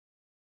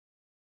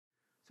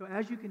So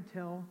as you can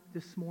tell,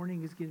 this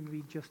morning is going to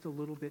be just a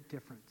little bit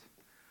different.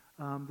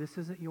 This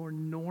isn't your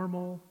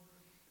normal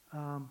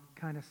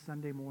kind of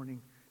Sunday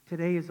morning.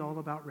 Today is all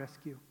about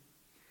rescue.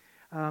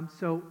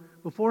 So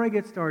before I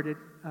get started,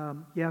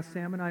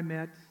 Sam and I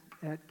met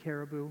at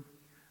Caribou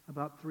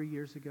about 3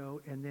 years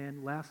ago, and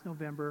then last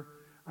November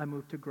I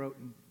moved to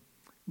Groton.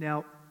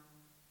 Now,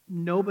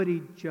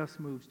 nobody just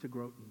moves to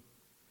Groton.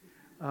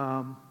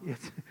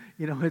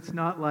 It's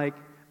not like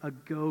a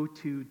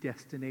go-to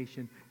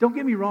destination. Don't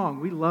get me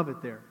wrong, we love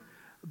it there.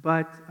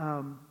 But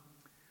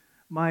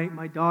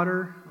my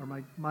daughter,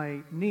 or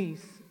my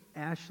niece,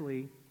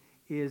 Ashley,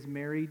 is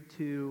married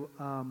to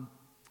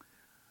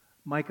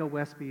Micah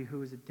Westby,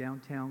 who is a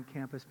downtown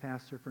campus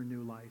pastor for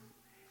New Life.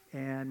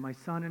 And my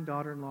son and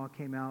daughter-in-law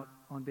came out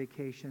on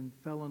vacation,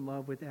 fell in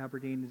love with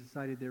Aberdeen, and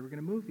decided they were going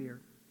to move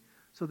here.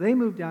 So they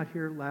moved out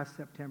here last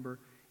September,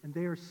 and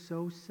they are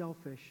so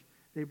selfish,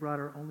 they brought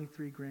our only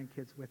 3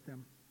 grandkids with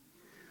them.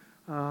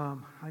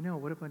 I know,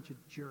 what a bunch of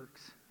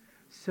jerks.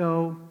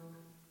 So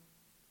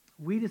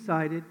we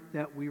decided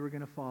that we were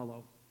going to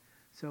follow.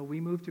 So we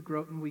moved to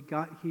Groton. We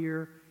got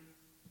here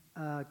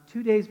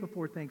 2 days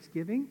before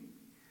Thanksgiving,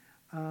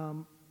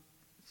 and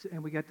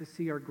we got to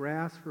see our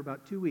grass for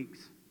about 2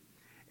 weeks.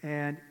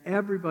 And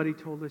everybody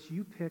told us,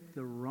 you picked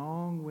the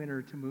wrong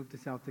winter to move to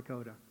South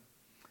Dakota.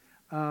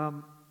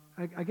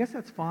 I guess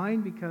that's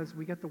fine because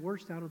we got the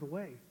worst out of the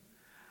way.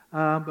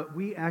 But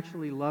we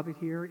actually love it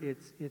here.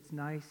 It's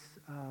nice.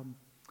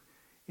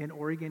 In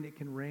Oregon, it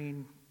can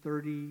rain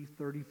 30,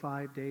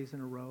 35 days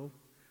in a row.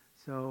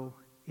 So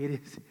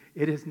it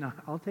is not.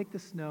 I'll take the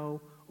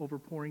snow over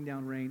pouring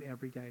down rain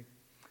every day.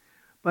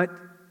 But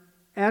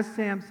as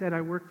Sam said, I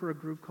work for a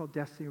group called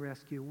Destiny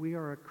Rescue. We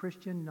are a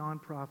Christian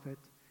nonprofit,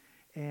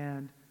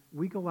 and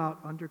we go out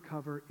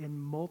undercover in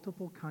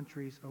multiple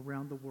countries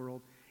around the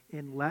world,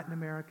 in Latin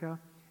America,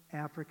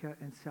 Africa,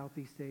 and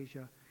Southeast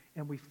Asia.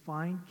 And we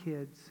find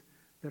kids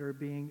that are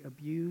being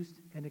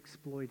abused and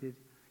exploited,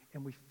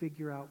 and we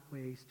figure out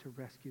ways to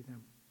rescue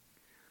them.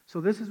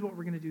 So this is what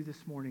we're going to do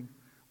this morning.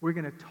 We're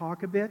going to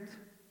talk a bit.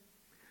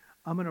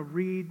 I'm going to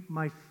read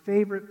my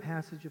favorite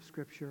passage of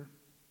Scripture,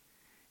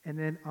 and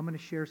then I'm going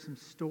to share some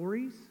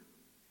stories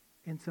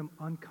and some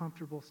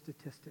uncomfortable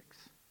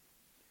statistics.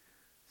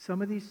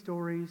 Some of these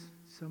stories,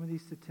 some of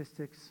these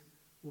statistics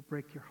will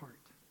break your heart.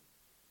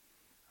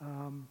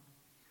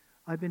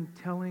 I've been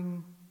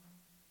telling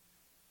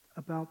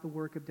about the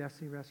work of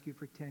Destiny Rescue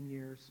for 10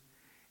 years,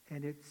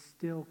 and it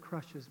still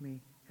crushes me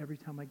every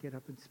time I get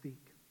up and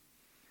speak.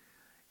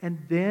 And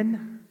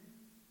then,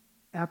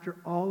 after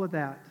all of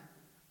that,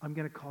 I'm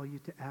going to call you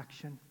to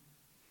action.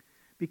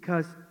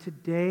 Because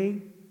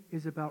today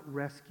is about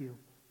rescue.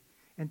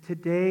 And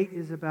today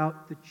is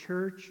about the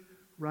church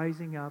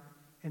rising up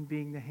and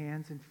being the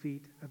hands and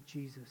feet of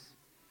Jesus.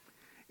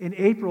 In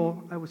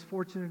April, I was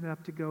fortunate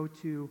enough to go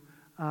to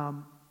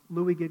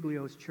Louis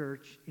Giglio's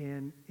church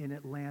in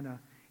Atlanta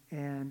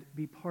and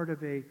be part of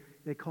they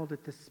called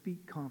it the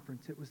Speak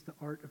Conference. It was the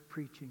art of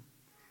preaching.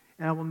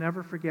 And I will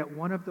never forget,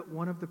 one of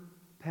the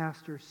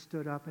pastors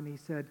stood up and he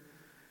said,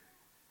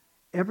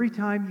 every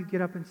time you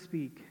get up and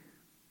speak,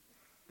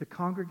 the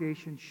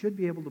congregation should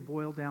be able to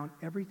boil down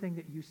everything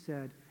that you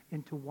said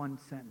into one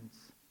sentence.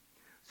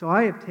 So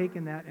I have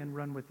taken that and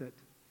run with it.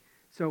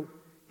 So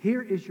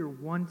here is your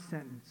one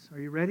sentence. Are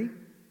you ready?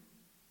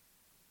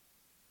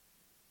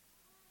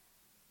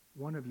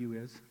 One of you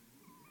is.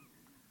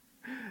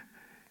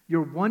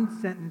 Your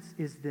one sentence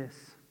is this: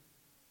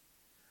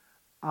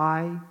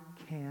 I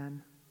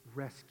can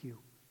rescue.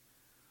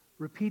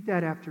 Repeat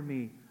that after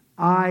me.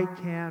 I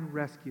can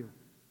rescue.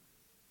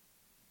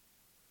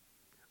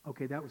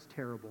 Okay, that was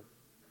terrible.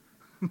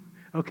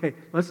 Okay,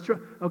 let's try.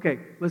 Okay,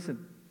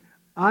 listen.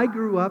 I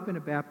grew up in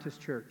a Baptist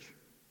church.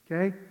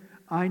 Okay?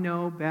 I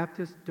know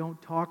Baptists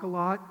don't talk a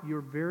lot.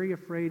 You're very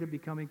afraid of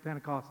becoming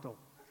Pentecostal.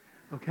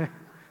 Okay?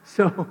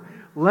 So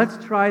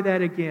let's try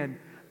that again.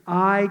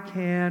 I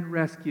can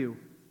rescue.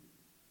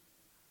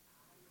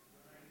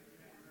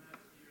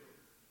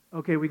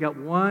 Okay, we got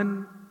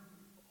one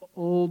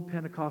old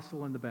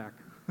Pentecostal in the back.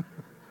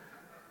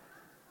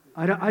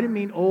 I didn't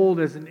mean old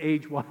as in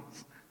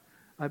age-wise.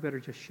 I better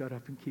just shut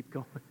up and keep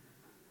going.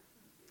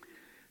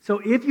 So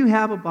if you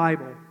have a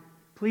Bible,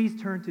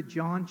 please turn to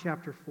John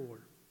chapter 4.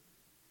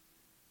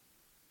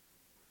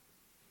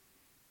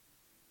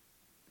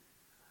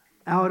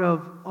 Out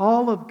of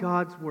all of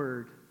God's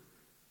Word,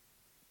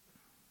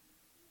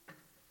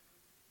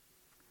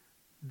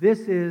 this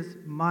is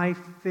my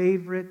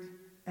favorite,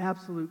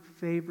 absolute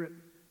favorite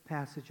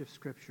passage of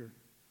Scripture.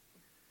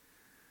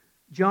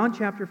 John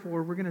chapter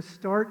 4, we're going to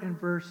start in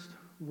verse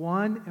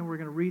 1 and we're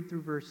going to read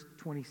through verse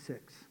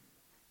 26.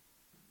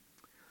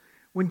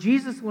 When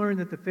Jesus learned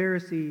that the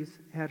Pharisees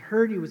had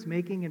heard he was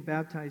making and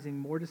baptizing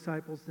more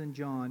disciples than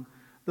John,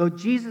 though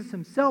Jesus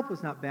himself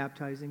was not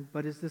baptizing,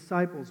 but his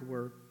disciples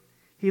were,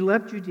 he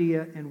left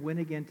Judea and went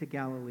again to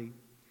Galilee.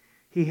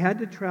 He had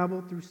to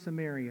travel through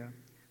Samaria,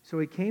 so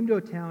he came to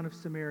a town of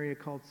Samaria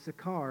called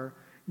Sychar,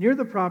 near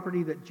the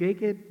property that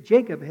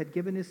Jacob had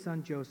given his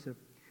son Joseph.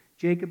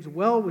 Jacob's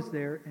well was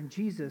there, and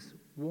Jesus,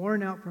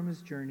 worn out from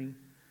his journey,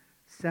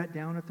 sat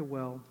down at the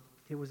well.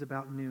 It was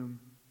about noon.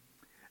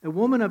 A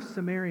woman of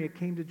Samaria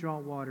came to draw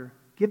water.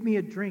 "Give me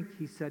a drink,"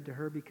 he said to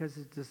her, because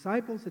his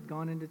disciples had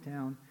gone into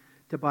town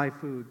to buy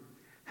food.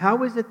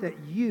 "How is it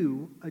that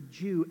you, a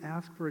Jew,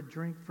 ask for a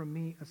drink from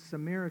me, a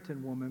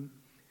Samaritan woman?"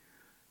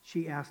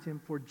 She asked him,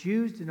 for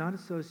Jews do not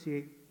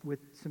associate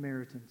with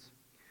Samaritans.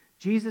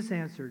 Jesus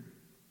answered,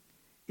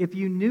 "If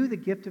you knew the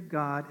gift of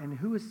God and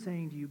who is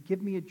saying to you,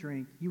 'Give me a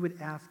drink,' you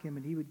would ask him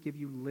and he would give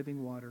you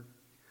living water."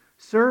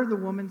 "Sir," the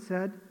woman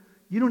said,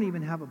 "you don't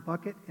even have a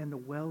bucket and the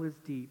well is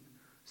deep.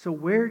 So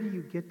where do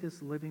you get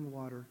this living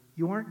water?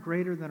 You aren't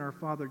greater than our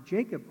father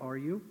Jacob, are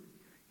you?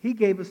 He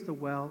gave us the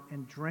well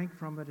and drank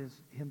from it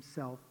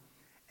himself,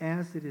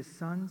 as did his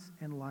sons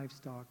and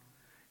livestock."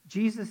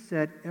 Jesus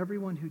said,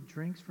 "Everyone who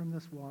drinks from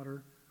this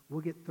water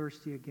will get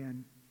thirsty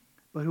again.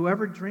 But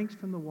whoever drinks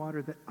from the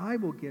water that I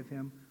will give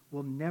him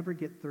will never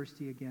get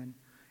thirsty again.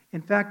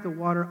 In fact, the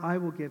water I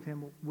will give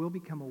him will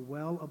become a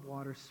well of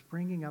water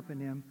springing up in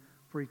him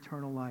for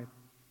eternal life."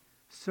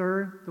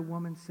 "Sir," the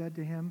woman said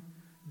to him,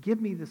 "give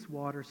me this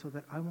water so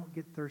that I won't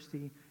get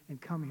thirsty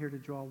and come here to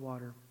draw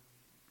water."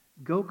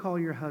 "Go call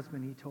your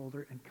husband," he told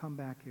her, "and come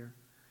back here."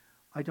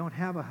 "I don't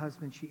have a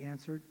husband," she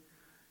answered.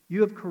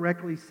 "You have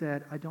correctly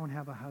said, 'I don't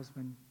have a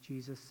husband,'"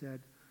 Jesus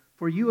said.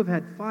 "For you have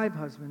had 5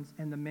 husbands,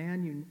 and the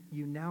man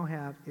you now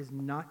have is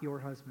not your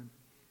husband.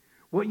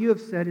 What you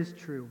have said is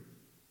true."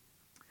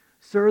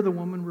 "Sir," the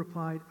woman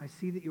replied, "I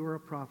see that you are a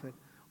prophet.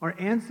 Our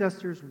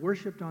ancestors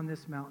worshipped on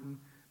this mountain,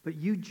 but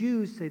you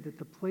Jews say that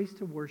the place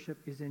to worship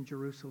is in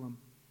Jerusalem."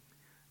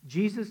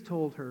 Jesus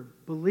told her,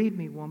 "Believe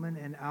me, woman,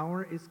 an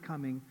hour is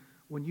coming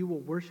when you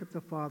will worship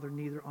the Father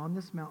neither on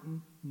this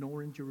mountain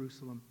nor in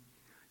Jerusalem.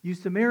 You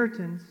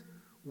Samaritans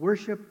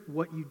worship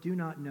what you do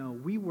not know.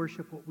 We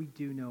worship what we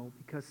do know,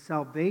 because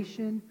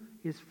salvation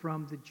is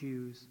from the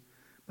Jews.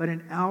 But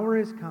an hour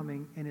is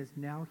coming and is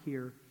now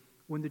here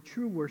when the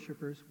true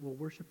worshipers will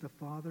worship the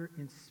Father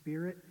in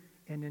spirit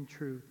and in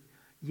truth.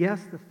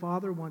 Yes, the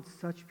Father wants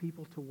such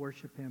people to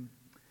worship him.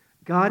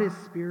 God is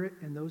spirit,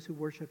 and those who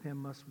worship him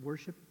must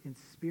worship in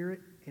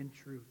spirit and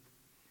truth."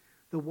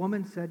 The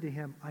woman said to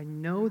him, "I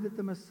know that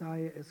the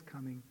Messiah is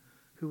coming,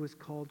 who is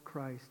called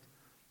Christ.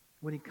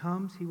 When he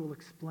comes, he will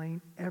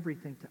explain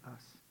everything to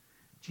us."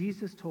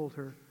 Jesus told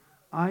her,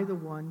 I, the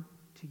one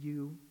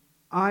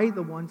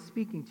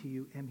speaking to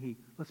you, am he."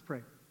 Let's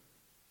pray.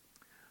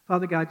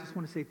 Father God, I just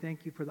want to say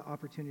thank you for the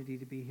opportunity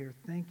to be here.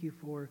 Thank you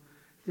for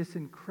this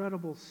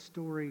incredible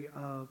story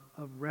of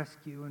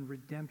rescue and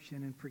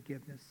redemption and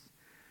forgiveness.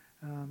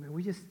 And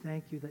we just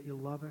thank you that you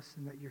love us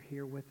and that you're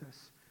here with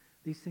us.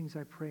 These things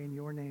I pray in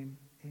your name.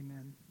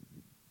 Amen.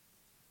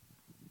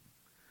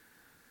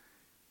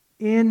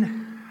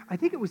 I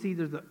think it was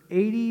either the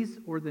 80s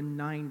or the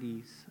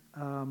 90s.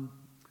 Do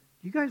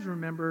you guys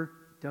remember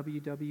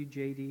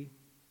WWJD?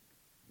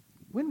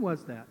 When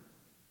was that?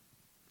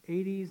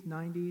 80s,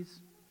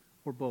 90s,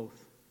 or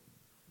both?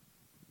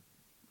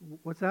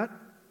 What's that?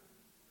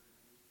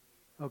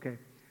 Okay.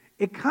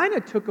 It kind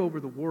of took over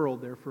the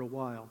world there for a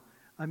while.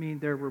 I mean,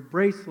 there were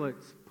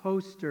bracelets,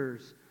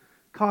 posters,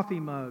 coffee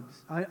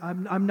mugs.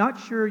 I'm not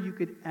sure you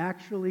could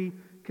actually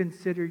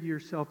consider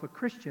yourself a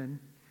Christian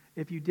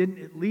if you didn't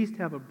at least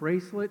have a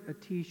bracelet, a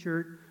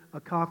t-shirt, a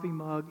coffee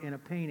mug, and a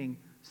painting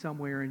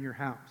somewhere in your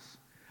house.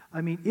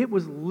 I mean, it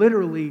was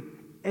literally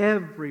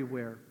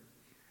everywhere.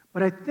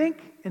 But I think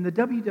in the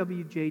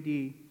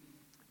WWJD,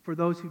 for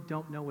those who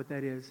don't know what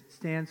that is,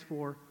 stands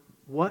for,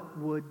 "What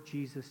would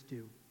Jesus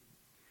do?"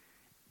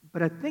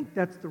 But I think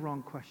that's the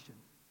wrong question.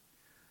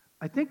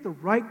 I think the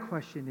right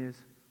question is,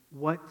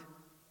 what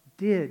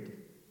did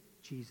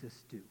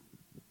Jesus do?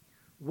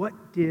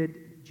 What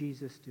did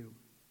Jesus do?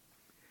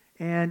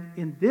 And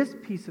in this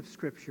piece of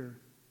Scripture,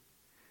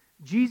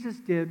 Jesus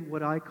did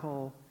what I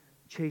call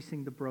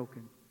chasing the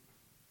broken.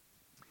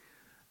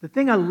 The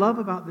thing I love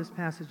about this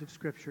passage of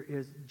Scripture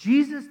is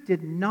Jesus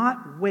did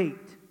not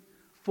wait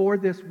for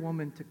this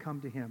woman to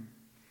come to him.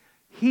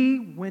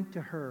 He went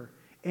to her.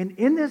 And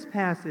in this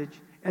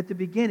passage, at the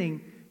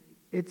beginning,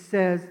 it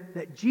says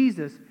that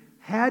Jesus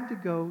had to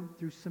go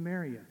through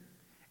Samaria.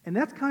 And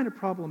that's kind of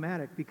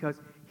problematic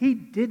because he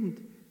didn't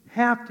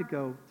have to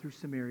go through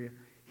Samaria.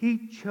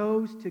 He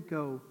chose to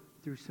go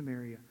through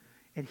Samaria.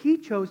 And he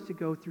chose to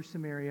go through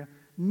Samaria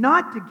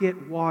not to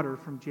get water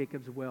from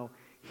Jacob's well.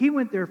 He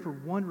went there for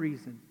one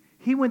reason.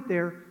 He went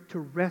there to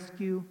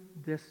rescue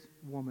this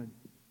woman.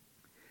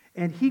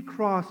 And he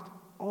crossed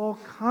all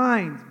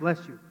kinds,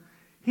 bless you,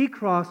 he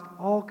crossed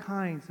all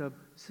kinds of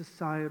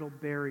societal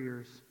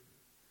barriers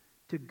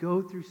to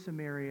go through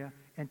Samaria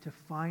and to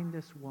find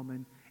this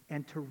woman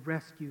and to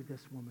rescue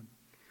this woman.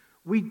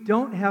 We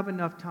don't have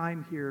enough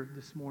time here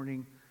this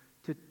morning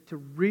to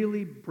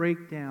really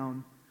break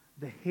down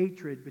the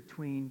hatred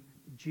between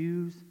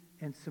Jews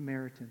and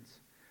Samaritans.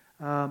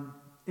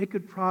 It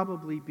could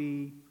probably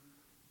be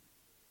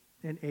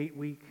an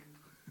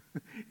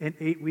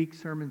 8-week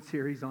sermon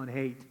series on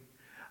hate,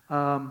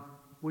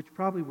 which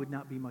probably would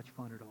not be much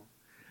fun at all.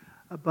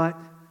 But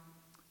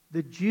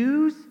the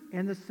Jews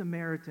and the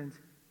Samaritans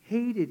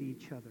hated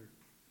each other.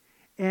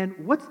 And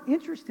what's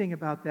interesting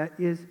about that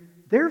is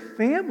their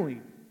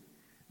family.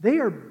 They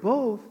are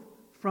both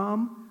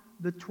from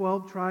the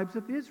 12 tribes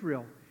of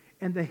Israel.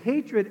 And the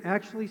hatred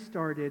actually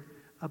started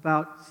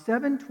about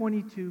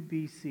 722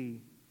 BC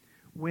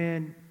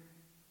when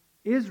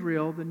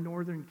Israel, the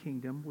northern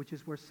kingdom, which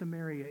is where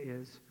Samaria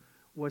is,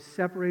 was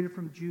separated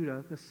from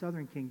Judah, the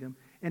southern kingdom.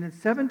 And in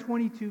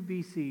 722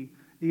 BC,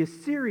 the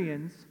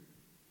Assyrians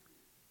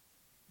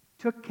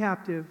took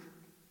captive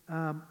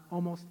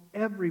almost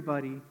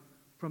everybody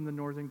from the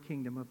northern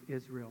kingdom of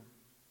Israel.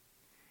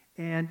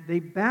 And they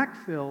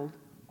backfilled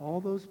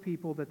all those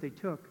people that they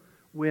took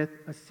with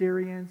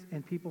Assyrians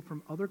and people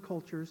from other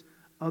cultures,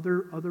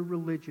 other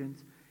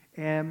religions.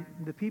 And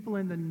the people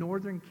in the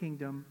northern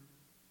kingdom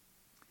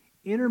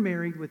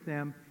intermarried with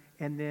them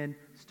and then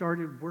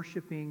started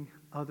worshiping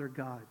other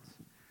gods.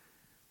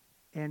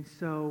 And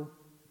so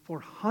for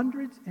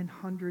hundreds and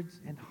hundreds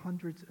and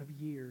hundreds of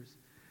years,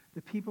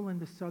 the people in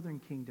the southern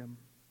kingdom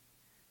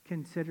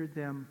considered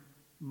them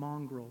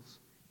mongrels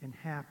and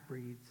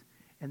half-breeds.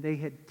 And they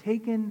had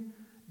taken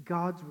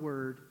God's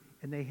word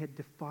and they had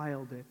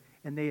defiled it.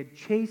 And they had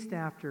chased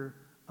after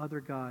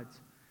other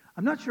gods.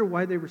 I'm not sure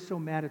why they were so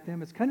mad at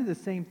them. It's kind of the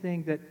same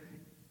thing that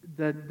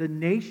the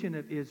nation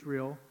of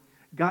Israel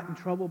got in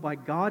trouble by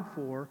God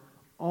for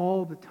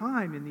all the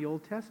time in the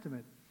Old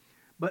Testament.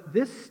 But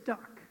this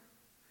stuck.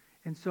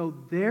 And so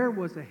there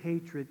was a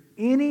hatred.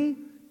 Any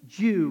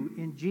Jew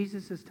in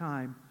Jesus'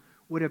 time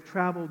would have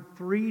traveled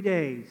 3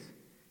 days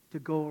to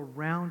go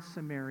around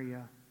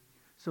Samaria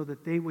so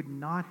that they would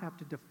not have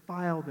to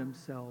defile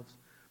themselves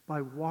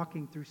by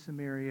walking through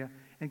Samaria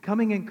and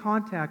coming in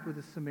contact with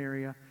the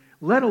Samaria,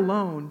 let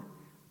alone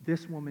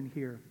this woman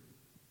here.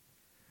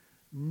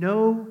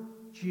 No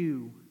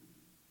Jew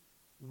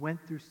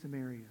went through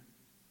Samaria,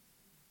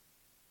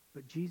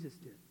 but Jesus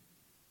did.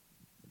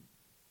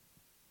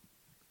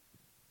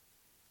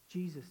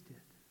 Jesus did.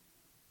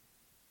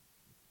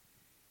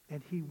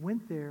 And he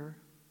went there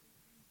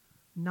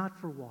not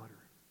for water,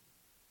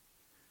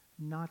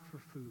 not for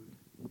food.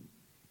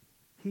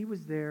 He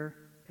was there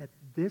at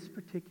this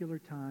particular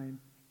time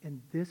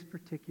in this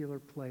particular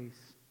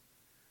place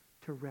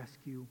to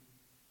rescue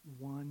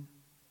one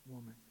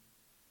woman.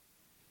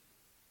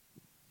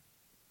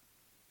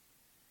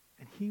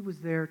 And he was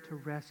there to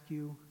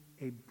rescue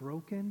a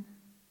broken,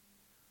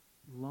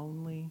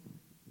 lonely,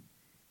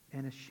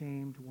 and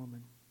ashamed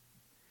woman.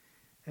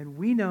 And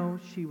we know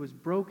she was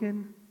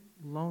broken,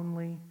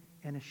 lonely,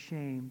 and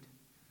ashamed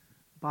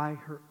by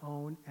her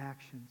own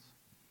actions.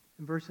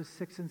 In verses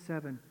 6 and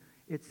 7,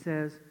 it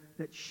says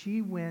that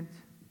she went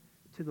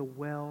to the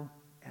well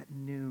at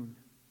noon.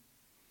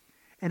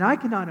 And I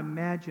cannot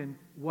imagine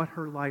what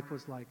her life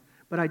was like.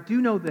 But I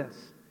do know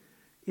this.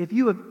 If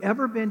you have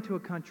ever been to a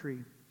country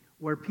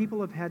where people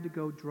have had to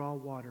go draw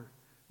water,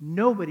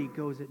 nobody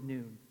goes at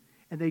noon.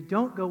 And they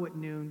don't go at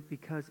noon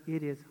because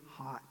it is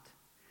hot.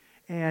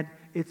 And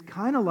it's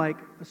kind of like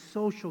a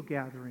social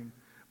gathering.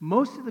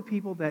 Most of the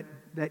people that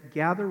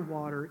gather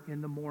water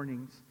in the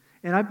mornings,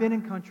 and I've been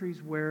in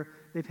countries where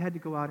they've had to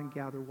go out and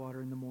gather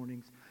water in the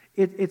mornings.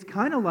 It's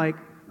kind of like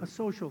a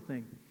social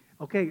thing.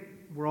 Okay,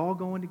 we're all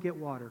going to get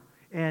water.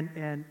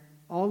 And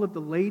all of the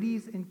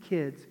ladies and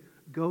kids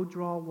go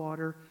draw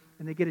water,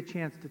 and they get a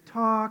chance to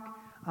talk.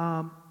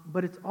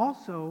 But it's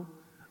also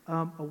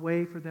a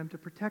way for them to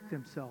protect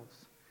themselves.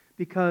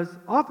 Because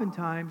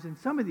oftentimes in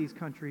some of these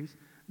countries,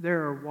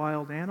 there are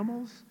wild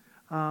animals.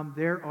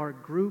 There are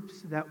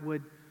groups that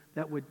would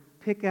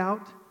pick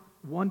out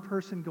one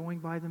person going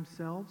by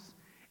themselves,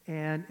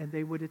 and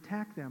they would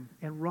attack them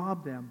and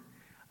rob them.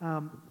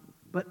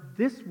 But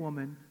this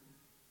woman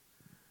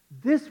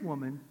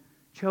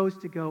chose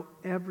to go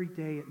every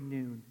day at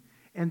noon.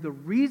 And the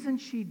reason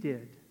she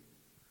did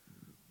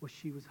was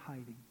she was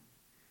hiding.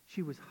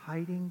 She was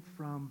hiding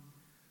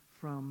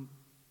from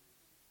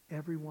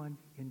everyone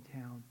in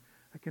town.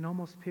 I can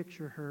almost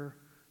picture her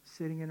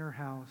sitting in her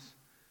house,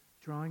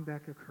 drawing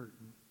back a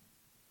curtain,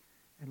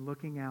 and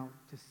looking out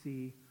to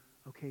see,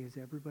 okay, is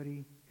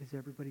everybody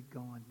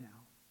gone now?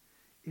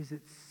 Is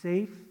it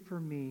safe for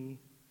me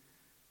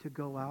to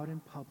go out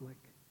in public?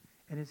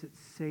 And is it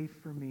safe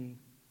for me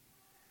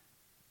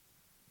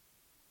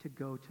to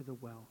go to the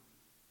well?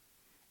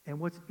 And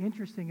what's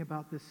interesting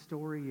about this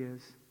story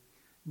is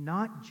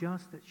not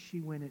just that she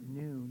went at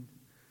noon,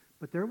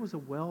 but there was a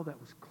well that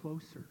was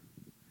closer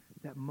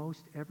that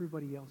most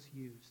everybody else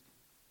used.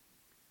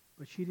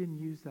 But she didn't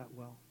use that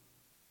well.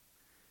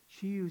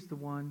 She used the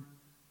one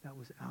that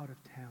was out of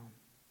town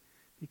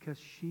because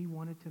she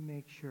wanted to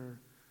make sure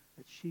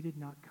that she did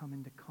not come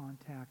into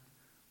contact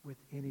with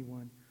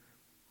anyone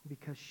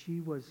because she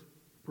was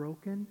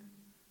broken,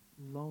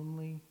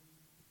 lonely,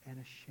 and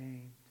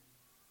ashamed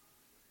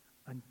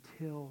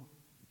until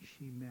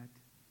she met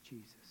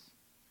Jesus.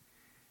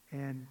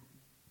 And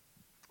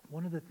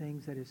one of the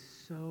things that is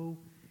so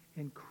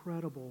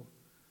incredible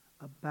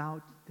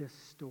about this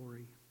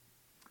story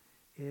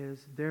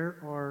is there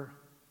are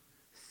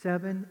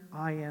 7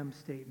 I am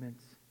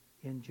statements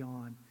in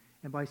John.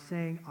 And by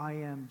saying I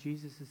am,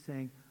 Jesus is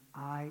saying,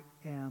 I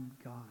am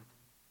God.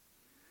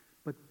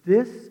 But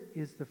this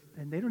is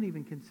and they don't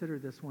even consider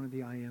this one of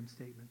the I am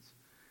statements.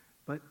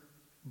 But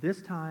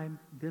this time,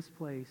 this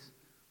place,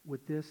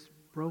 with this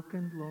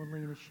broken, lonely,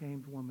 and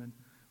ashamed woman,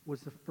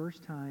 was the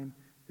first time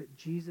that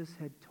Jesus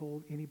had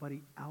told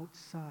anybody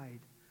outside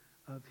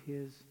of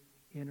his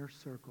inner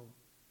circle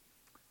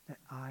that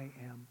I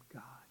am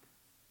God.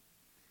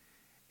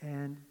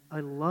 And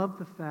I love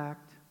the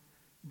fact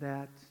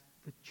that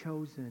The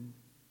Chosen,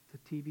 the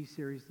TV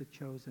series The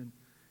Chosen,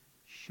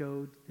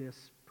 showed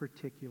this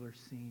particular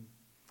scene.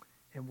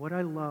 And what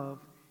I love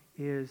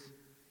is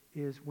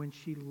when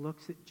she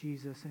looks at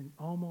Jesus and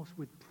almost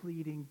with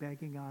pleading,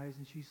 begging eyes,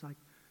 and she's like,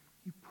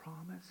 you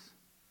promise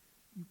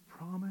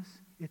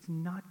it's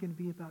not going to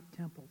be about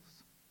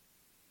temples.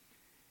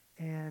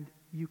 And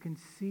you can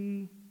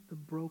see the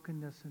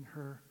brokenness in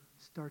her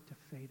start to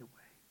fade away.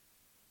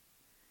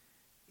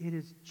 It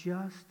is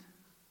just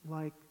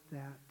like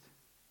that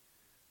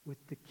with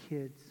the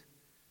kids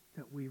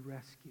that we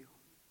rescue.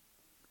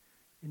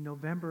 In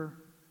November,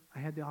 I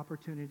had the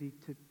opportunity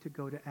to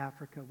go to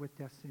Africa with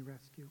Destiny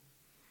Rescue.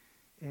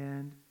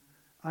 And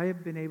I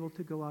have been able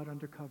to go out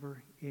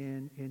undercover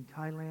in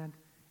Thailand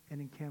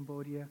and in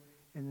Cambodia,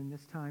 and then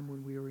this time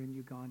when we were in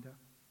Uganda.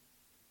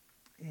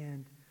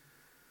 And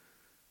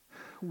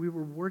we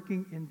were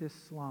working in this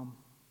slum.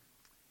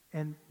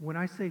 And when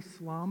I say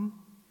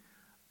slum,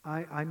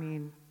 I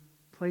mean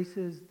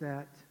places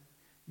that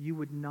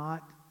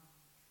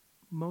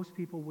most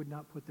people would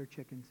not put their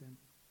chickens in,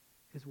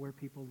 is where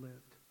people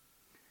lived.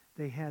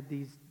 They had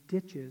these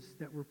ditches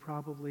that were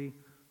probably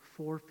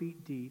 4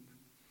 feet deep,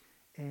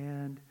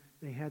 and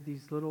they had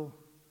these little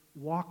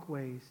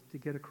walkways to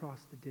get across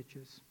the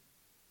ditches.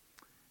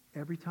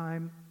 Every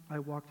time I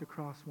walked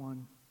across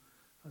one,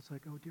 I was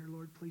like, oh, dear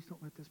Lord, please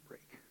don't let this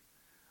break.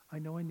 I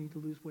know I need to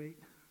lose weight.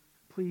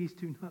 Please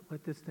do not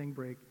let this thing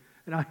break.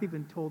 And I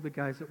even told the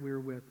guys that we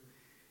were with,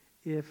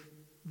 if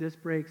this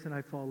breaks and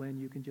I fall in,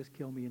 you can just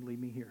kill me and leave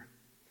me here.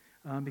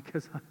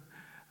 Because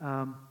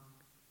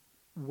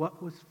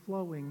what was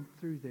flowing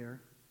through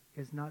there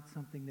is not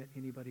something that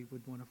anybody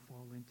would want to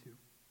fall into.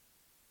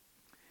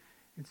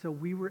 And so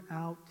we were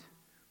out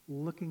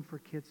looking for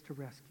kids to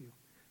rescue,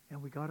 and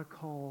we got a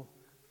call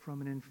from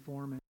an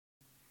informant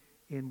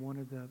in one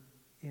of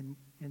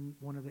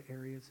the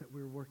areas that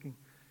we were working,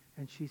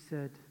 and she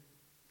said,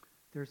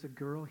 there's a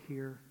girl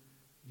here,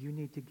 you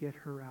need to get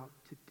her out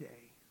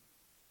today.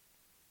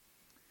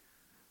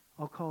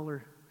 I'll call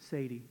her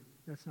Sadie.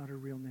 That's not her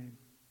real name.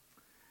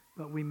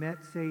 But we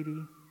met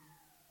Sadie.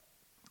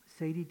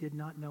 Sadie did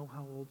not know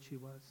how old she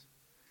was.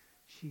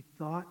 She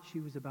thought she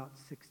was about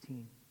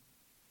 16.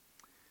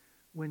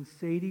 When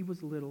Sadie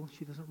was little,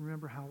 she doesn't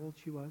remember how old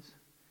she was.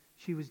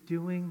 She was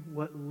doing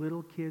what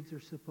little kids are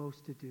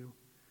supposed to do.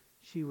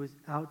 She was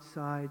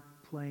outside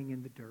playing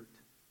in the dirt.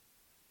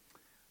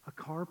 A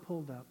car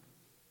pulled up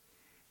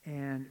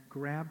and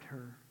grabbed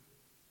her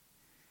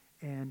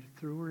and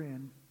threw her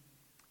in,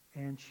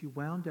 and she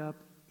wound up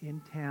in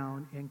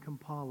town in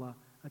Kampala,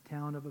 a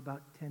town of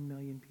about 10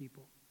 million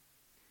people.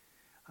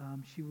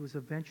 She was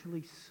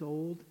eventually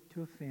sold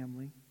to a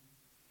family,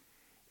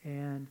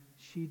 and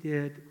she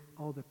did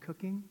all the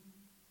cooking,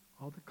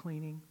 all the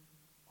cleaning,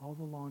 all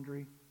the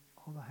laundry,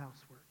 all the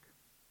housework.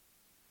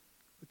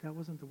 But that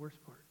wasn't the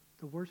worst part.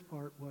 The worst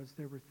part was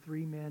there were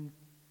 3 men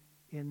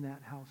in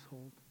that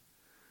household.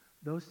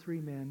 Those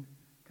 3 men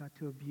got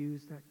to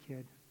abuse that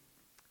kid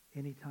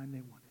anytime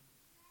they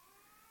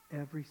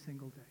wanted, every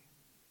single day.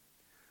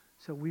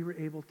 So we were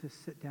able to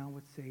sit down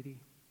with Sadie,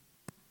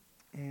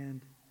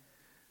 and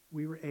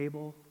we were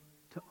able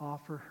to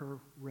offer her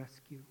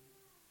rescue.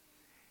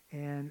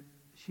 And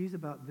she's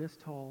about this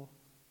tall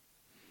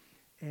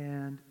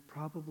and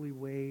probably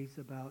weighs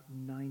about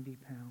 90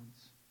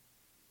 pounds.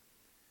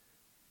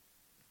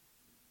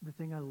 The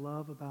thing I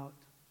love about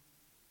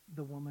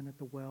the woman at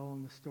the well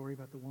and the story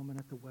about the woman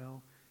at the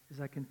well is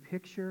I can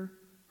picture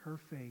her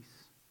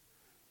face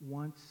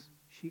once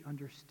she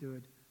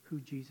understood who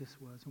Jesus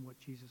was and what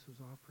Jesus was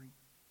offering.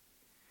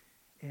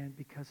 And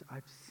because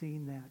I've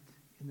seen that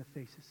in the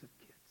faces of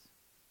kids.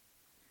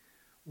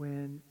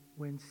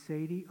 When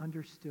Sadie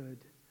understood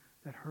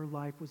that her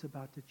life was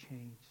about to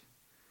change,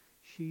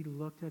 she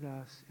looked at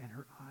us and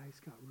her eyes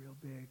got real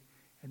big,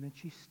 and then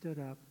she stood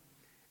up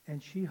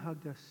and she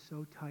hugged us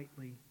so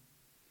tightly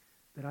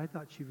that I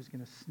thought she was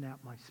going to snap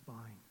my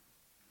spine,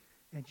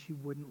 and she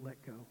wouldn't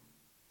let go.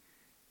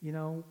 You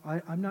know,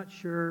 I'm not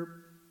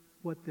sure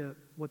what the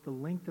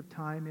length of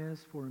time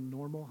is for a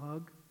normal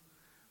hug,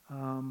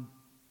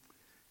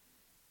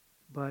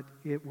 but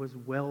it was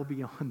well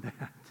beyond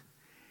that.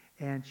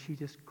 And she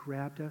just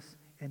grabbed us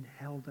and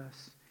held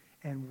us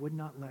and would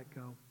not let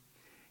go.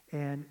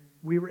 And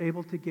we were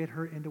able to get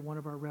her into one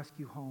of our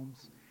rescue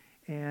homes.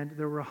 And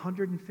there were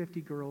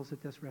 150 girls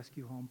at this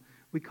rescue home.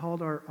 We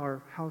called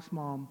our house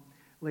mom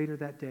later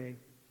that day,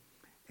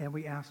 and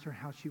we asked her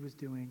how she was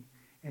doing.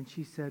 And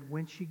she said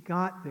when she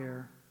got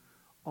there,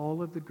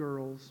 all of the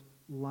girls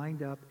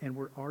lined up and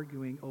were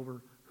arguing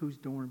over whose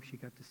dorm she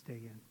got to stay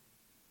in.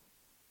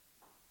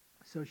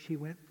 So she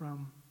went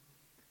from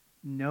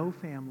no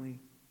family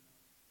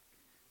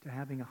to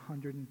having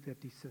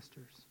 150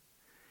 sisters.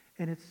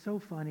 And it's so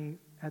funny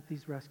at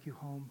these rescue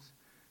homes.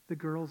 The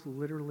girls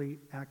literally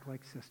act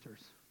like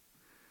sisters.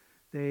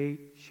 They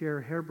share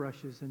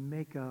hairbrushes and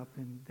makeup,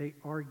 and they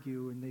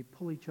argue, and they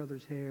pull each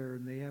other's hair,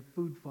 and they have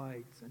food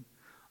fights, and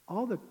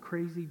all the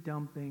crazy,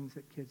 dumb things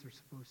that kids are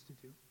supposed to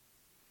do.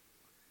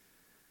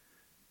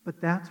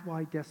 But that's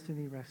why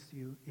Destiny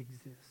Rescue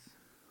exists.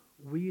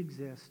 We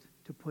exist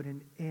to put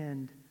an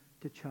end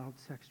to child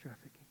sex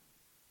trafficking.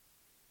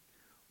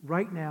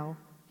 Right now,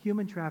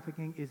 human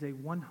trafficking is a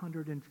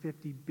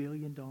 $150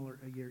 billion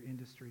a year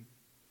industry.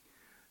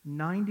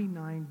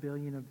 99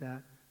 billion of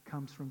that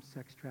comes from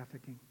sex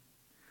trafficking.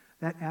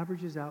 That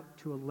averages out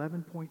to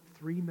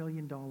 $11.3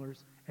 million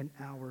an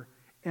hour,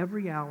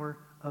 every hour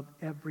of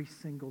every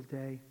single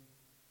day.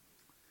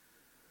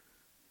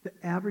 The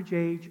average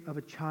age of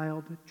a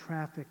child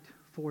trafficked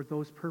for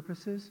those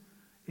purposes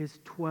is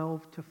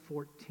 12 to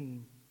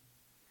 14.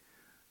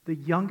 The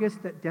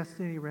youngest that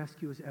Destiny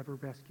Rescue has ever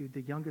rescued,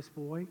 the youngest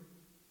boy,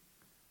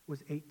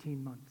 was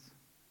 18 months.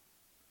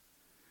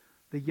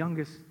 The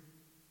youngest,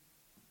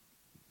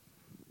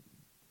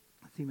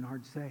 it's even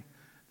hard to say,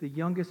 the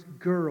youngest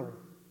girl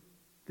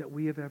that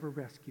we have ever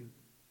rescued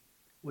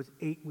was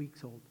 8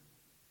 weeks old.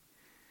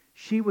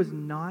 She was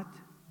not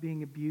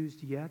being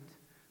abused yet,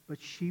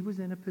 but she was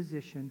in a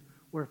position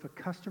where if a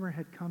customer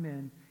had come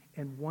in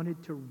and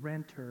wanted to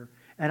rent her,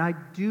 and I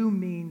do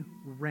mean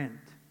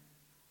rent,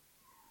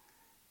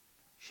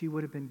 she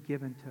would have been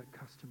given to a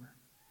customer.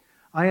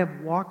 I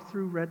have walked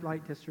through red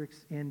light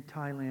districts in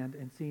Thailand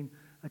and seen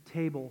a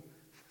table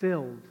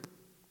filled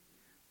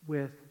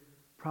with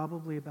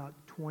probably about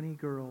 20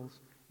 girls,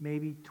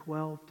 maybe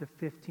 12 to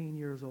 15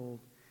 years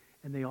old,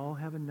 and they all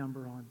have a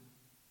number on.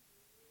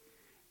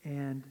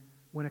 And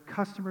when a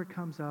customer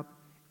comes up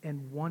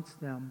and wants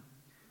them,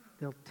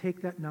 they'll take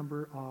that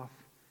number off,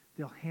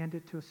 they'll hand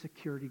it to a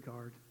security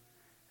guard,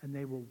 and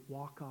they will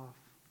walk off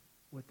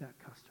with that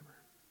customer.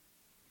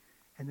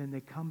 And then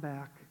they come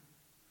back,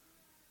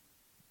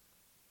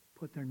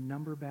 put their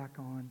number back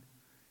on,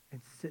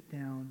 and sit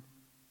down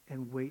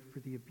and wait for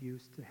the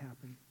abuse to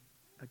happen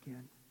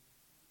again.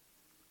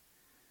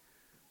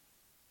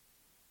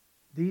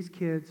 These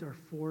kids are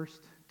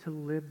forced to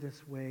live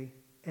this way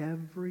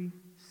every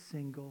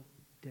single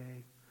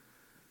day.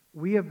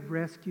 We have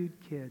rescued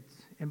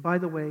kids. And by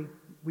the way,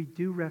 we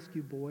do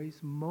rescue boys.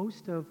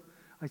 Most of,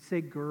 I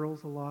say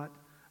girls a lot,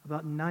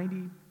 about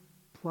 90+%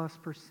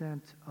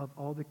 of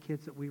all the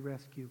kids that we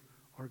rescue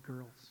are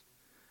girls.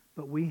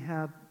 But we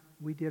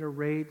did a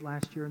raid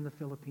last year in the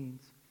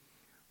Philippines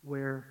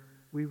where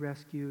we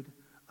rescued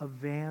a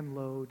van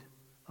load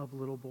of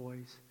little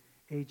boys,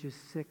 ages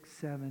 6,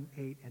 7,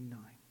 8, and 9.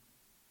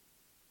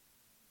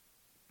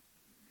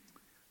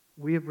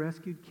 We have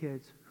rescued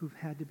kids who've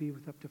had to be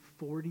with up to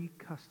 40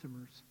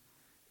 customers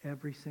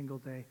every single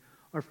day.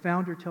 Our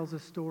founder tells a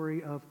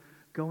story of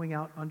going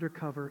out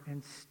undercover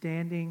and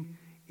standing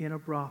in a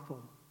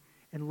brothel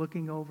and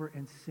looking over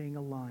and seeing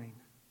a line.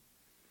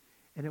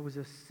 And it was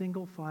a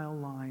single file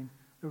line.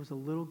 There was a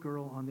little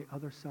girl on the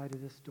other side of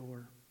this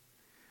door.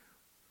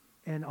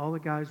 And all the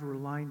guys were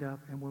lined up,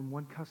 and when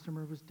one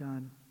customer was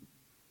done,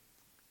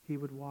 he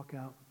would walk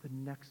out, the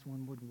next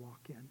one would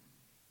walk in.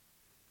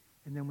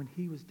 And then when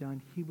he was done,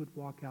 he would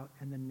walk out,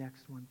 and the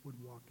next one would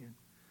walk in.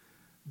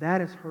 That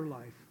is her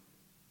life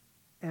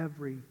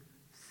every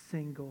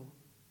single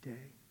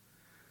day.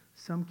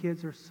 Some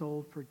kids are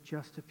sold for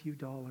just a few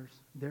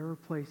dollars. There are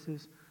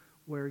places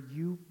where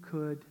you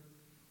could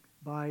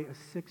buy a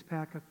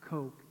 6-pack of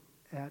Coke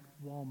at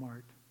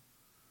Walmart,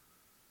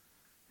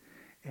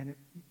 and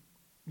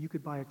you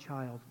could buy a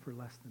child for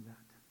less than that.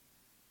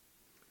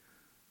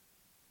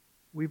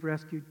 We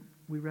rescued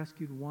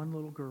one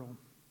little girl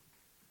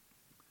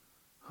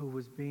who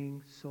was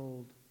being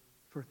sold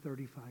for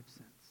 35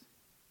 cents.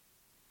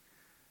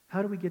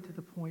 How do we get to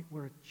the point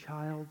where a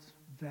child's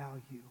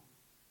value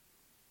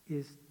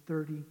is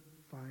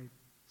 35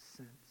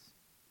 cents?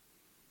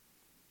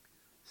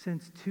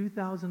 Since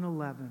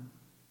 2011,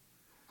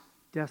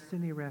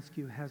 Destiny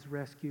Rescue has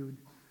rescued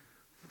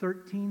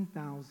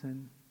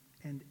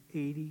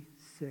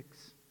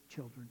 13,086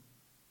 children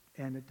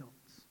and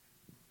adults.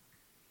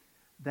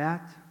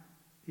 That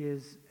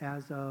is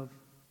as of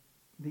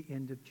the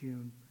end of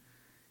June.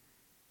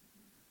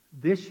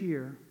 This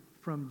year,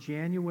 from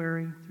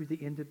January through the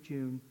end of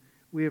June,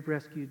 we have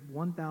rescued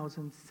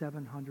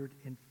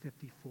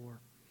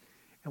 1,754.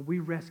 And we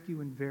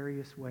rescue in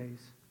various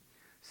ways.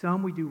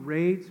 Some we do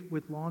raids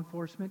with law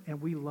enforcement, and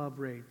we love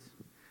raids.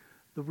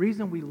 The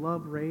reason we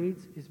love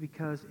raids is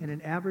because in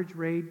an average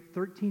raid,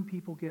 13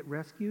 people get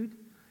rescued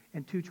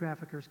and 2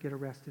 traffickers get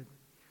arrested.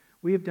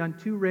 We have done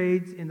 2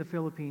 raids in the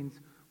Philippines.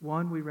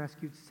 One, we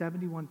rescued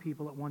 71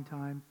 people at one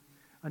time.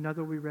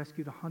 Another, we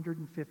rescued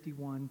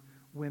 151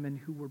 women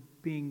who were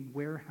being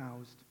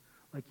warehoused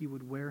like you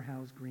would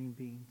warehouse green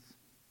beans.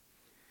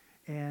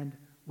 And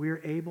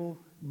we're able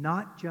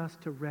not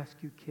just to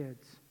rescue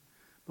kids,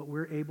 but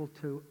we're able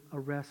to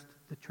arrest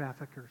the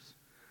traffickers.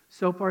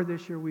 So far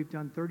this year, we've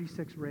done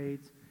 36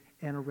 raids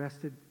and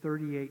arrested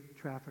 38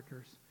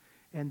 traffickers.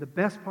 And the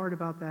best part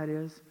about that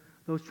is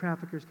those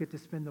traffickers get to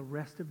spend the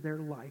rest of their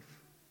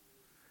life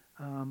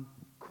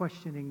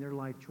questioning their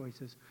life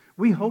choices.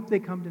 We hope they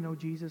come to know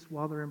Jesus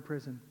while they're in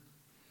prison.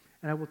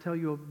 And I will tell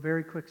you a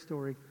very quick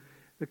story.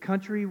 The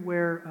country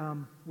where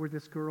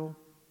this girl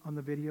on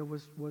the video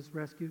was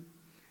rescued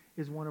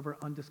is one of our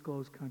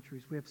undisclosed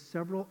countries. We have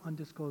several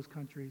undisclosed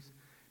countries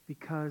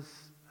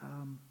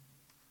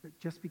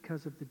just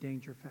because of the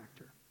danger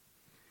factor.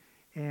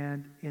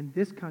 And in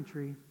this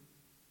country,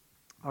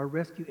 our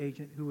rescue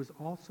agent, who was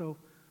also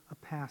a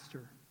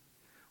pastor,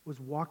 was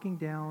walking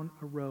down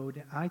a road,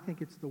 and I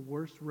think it's the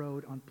worst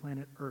road on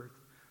planet Earth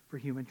for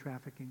human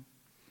trafficking.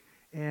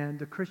 And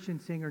the Christian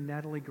singer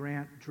Natalie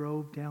Grant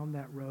drove down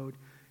that road,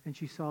 and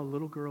she saw a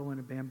little girl in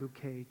a bamboo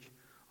cage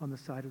on the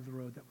side of the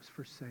road that was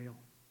for sale.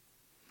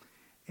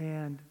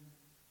 And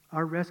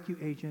our rescue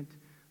agent,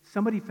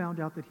 somebody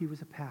found out that he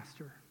was a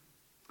pastor,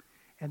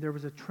 and there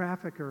was a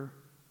trafficker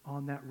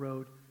on that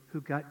road who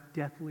got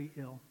deathly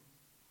ill.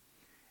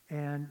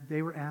 And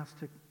they were asked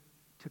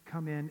to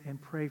come in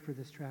and pray for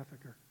this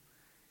trafficker.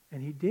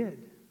 And he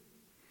did.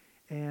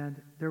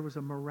 And there was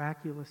a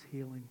miraculous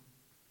healing.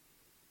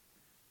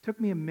 Took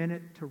me a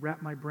minute to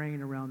wrap my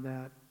brain around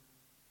that.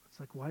 It's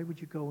like, why would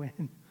you go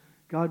in?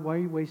 God, why are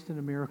you wasting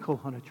a miracle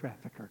on a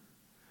trafficker?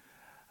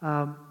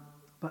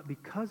 But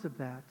because of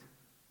that,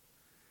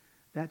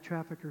 that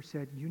trafficker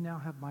said, you now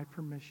have my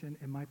permission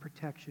and my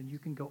protection. You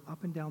can go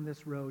up and down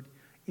this road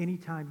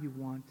anytime you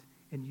want,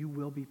 and you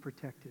will be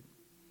protected.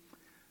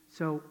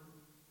 So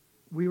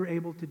we were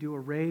able to do a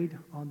raid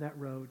on that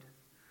road.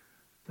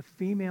 The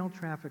female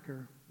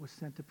trafficker was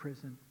sent to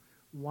prison.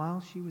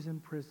 While she was in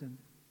prison,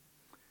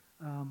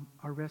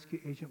 our rescue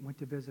agent went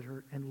to visit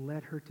her and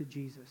led her to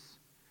Jesus.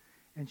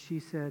 And she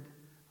said,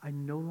 I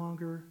no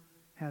longer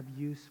have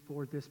use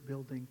for this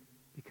building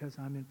because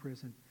I'm in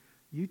prison.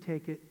 You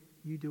take it,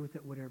 you do with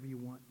it whatever you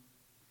want.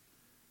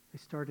 They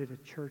started a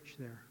church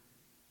there.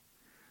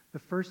 The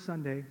first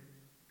Sunday,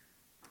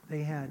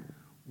 they had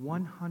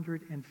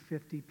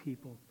 150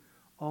 people,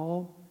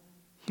 all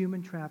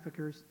human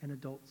traffickers and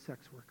adult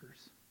sex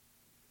workers.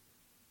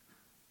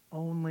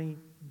 Only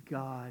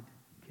God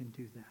can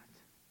do that.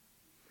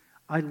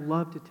 I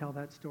love to tell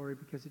that story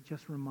because it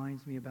just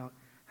reminds me about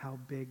how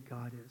big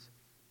God is.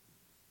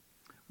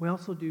 We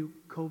also do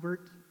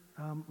covert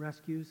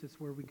rescues. It's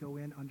where we go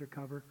in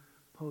undercover,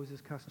 pose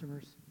as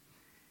customers.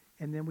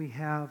 And then we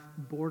have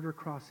border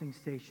crossing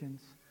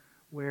stations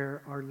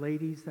where our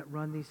ladies that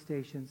run these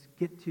stations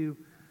get to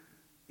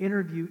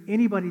interview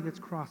anybody that's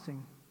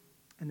crossing,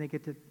 and they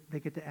get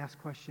to ask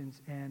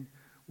questions. And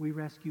we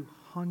rescue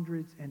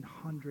hundreds and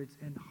hundreds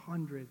and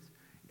hundreds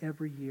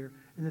every year.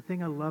 And the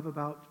thing I love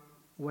about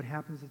what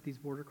happens at these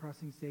border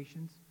crossing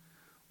stations,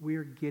 we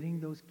are getting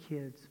those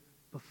kids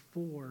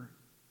before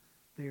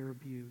they are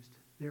abused.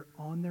 They're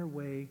on their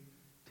way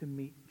to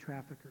meet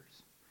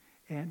traffickers.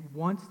 And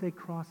once they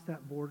cross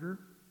that border,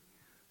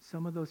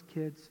 some of those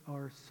kids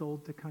are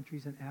sold to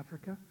countries in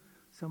Africa.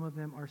 Some of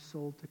them are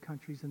sold to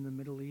countries in the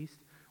Middle East.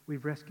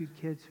 We've rescued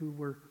kids who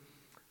were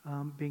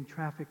being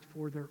trafficked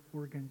for their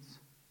organs.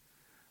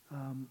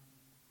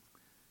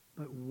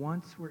 But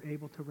once we're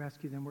able to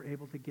rescue them, we're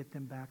able to get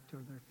them back to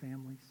their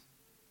families.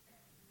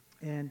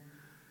 And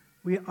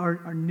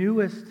our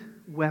newest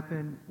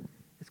weapon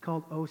is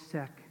called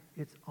OSEC.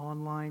 It's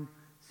online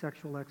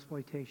sexual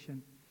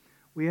exploitation.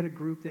 We had a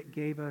group that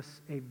gave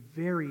us a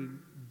very,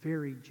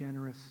 very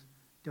generous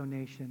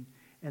donation.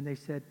 And they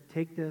said,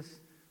 take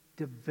this,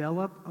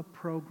 develop a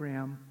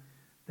program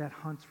that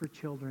hunts for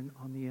children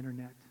on the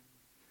internet.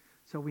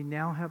 So we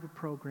now have a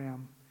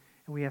program,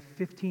 and we have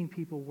 15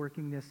 people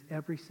working this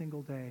every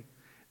single day.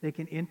 They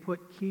can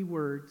input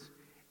keywords,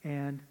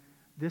 and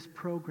this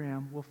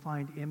program will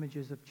find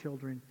images of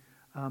children.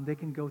 They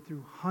can go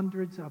through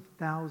hundreds of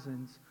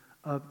thousands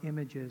of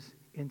images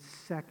in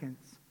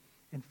seconds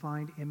and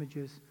find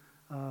images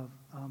of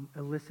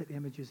illicit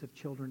images of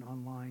children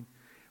online.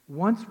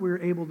 Once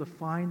we're able to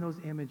find those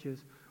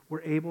images,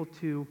 we're able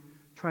to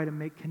try to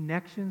make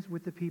connections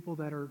with the people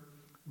that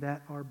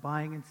are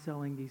buying and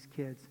selling these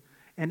kids.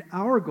 And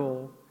our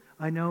goal,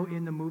 I know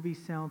in the movie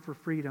Sound of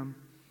Freedom,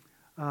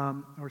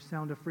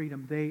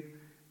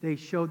 they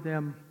showed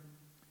them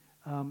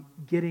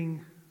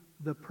getting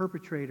the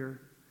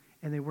perpetrator,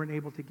 and they weren't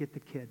able to get the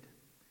kid.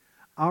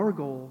 Our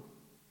goal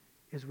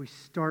is we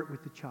start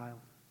with the child.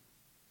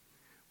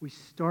 We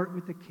start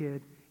with the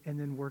kid and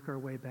then work our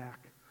way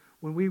back.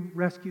 When we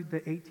rescued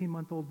the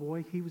 18-month-old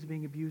boy, he was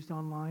being abused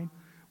online.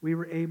 We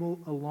were able,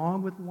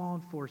 along with law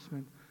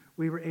enforcement,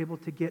 we were able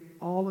to get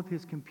all of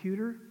his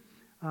computers,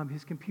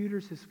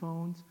 his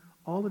phones,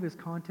 all of his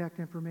contact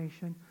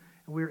information,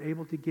 and we were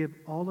able to give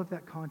all of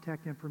that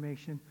contact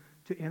information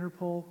to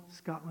Interpol,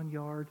 Scotland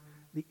Yard,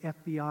 the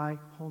FBI,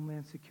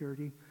 Homeland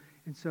Security.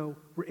 And so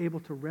we're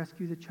able to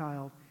rescue the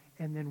child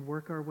and then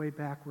work our way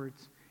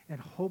backwards. And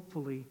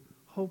hopefully,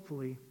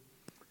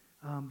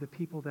 the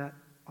people that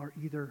are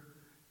either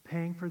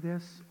paying for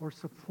this or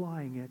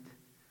supplying it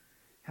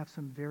have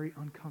some very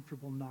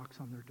uncomfortable knocks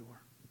on their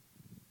door.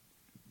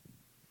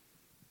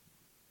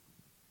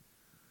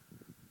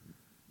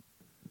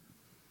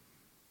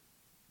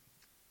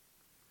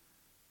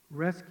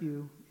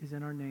 Rescue is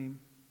in our name,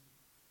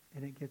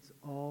 and it gets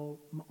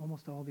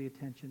almost all the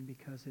attention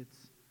because it's,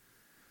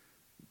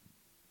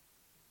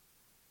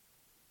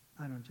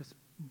 I don't know,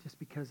 just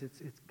because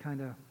it's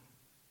kind of,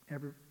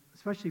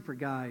 especially for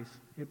guys,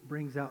 it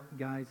brings out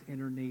guys'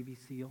 inner Navy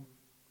SEAL.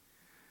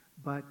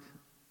 But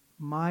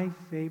my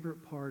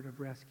favorite part of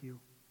rescue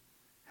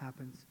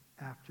happens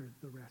after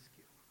the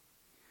rescue.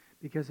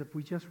 Because if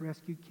we just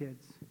rescued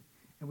kids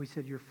and we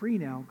said, you're free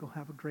now, go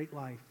have a great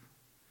life,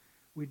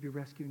 we'd be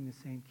rescuing the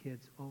same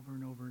kids over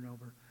and over and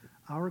over.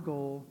 Our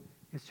goal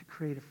is to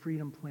create a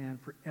freedom plan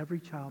for every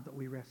child that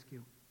we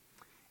rescue.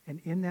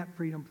 And in that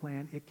freedom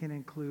plan, it can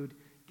include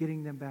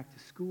getting them back to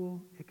school.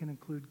 It can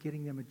include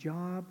getting them a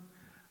job,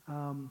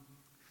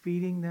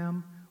 feeding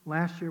them.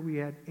 Last year, we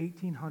had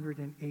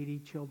 1,880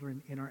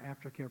 children in our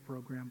aftercare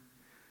program.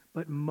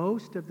 But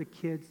most of the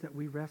kids that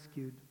we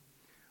rescued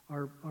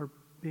are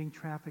being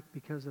trafficked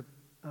because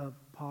of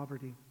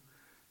poverty.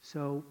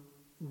 So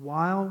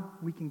while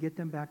we can get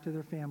them back to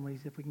their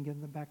families, if we can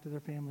get them back to their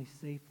families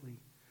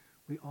safely,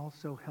 we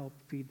also help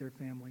feed their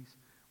families.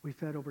 We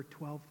fed over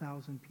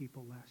 12,000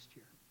 people last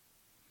year.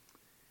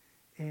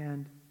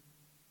 And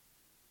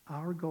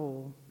our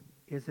goal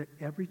is that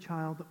every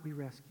child that we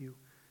rescue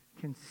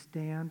can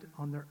stand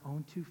on their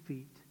own 2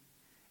 feet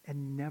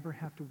and never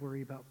have to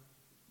worry about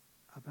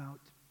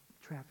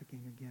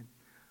trafficking again.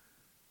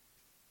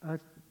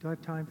 Do I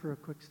have time for a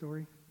quick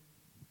story?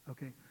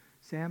 Okay.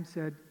 Sam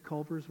said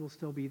Culver's will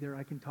still be there.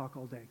 I can talk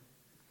all day.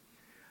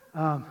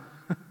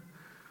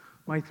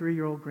 My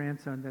 3-year-old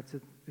grandson,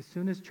 as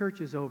soon as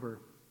church is over,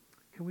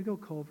 can we go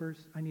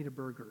Culver's? I need a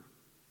burger.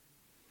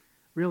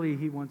 Really,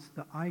 he wants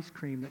the ice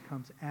cream that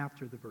comes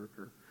after the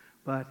burger,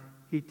 but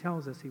he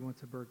tells us he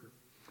wants a burger.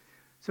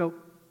 So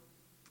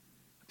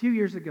a few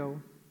years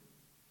ago,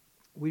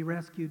 we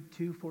rescued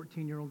 2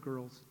 14-year-old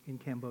girls in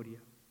Cambodia.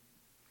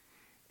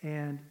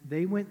 And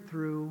they went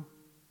through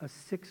a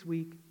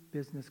 6-week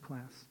business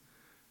class.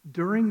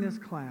 During this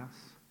class,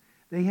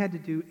 they had to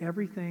do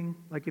everything,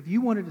 like if you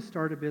wanted to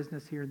start a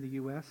business here in the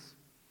U.S.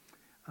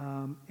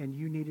 And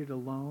you needed a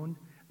loan,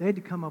 they had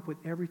to come up with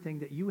everything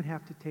that you would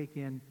have to take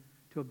in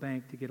to a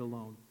bank to get a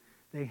loan.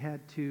 They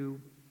had to,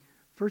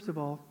 first of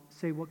all,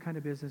 say what kind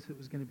of business it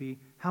was going to be,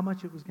 how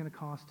much it was going to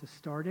cost to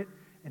start it,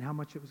 and how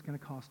much it was going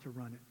to cost to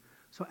run it.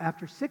 So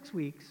after 6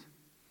 weeks,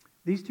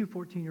 these 2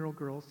 14-year-old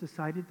girls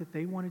decided that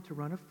they wanted to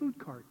run a food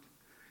cart,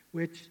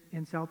 which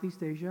in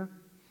Southeast Asia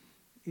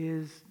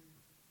is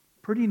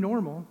pretty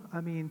normal.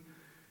 I mean,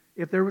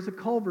 if there was a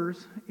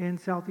Culver's in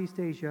Southeast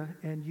Asia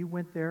and you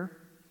went there,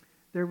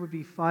 there would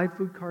be 5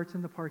 food carts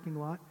in the parking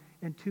lot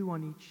and 2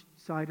 on each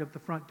side of the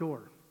front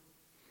door.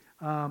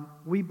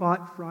 We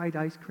bought fried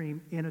ice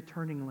cream in a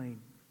turning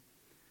lane.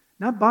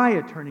 Not by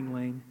a turning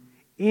lane,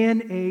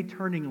 in a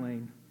turning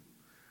lane.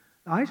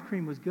 The ice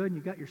cream was good and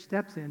you got your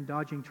steps in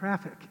dodging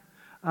traffic.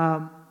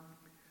 I'm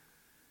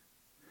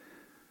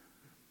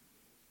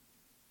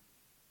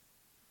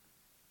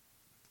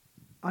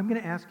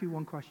going to ask you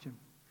one question.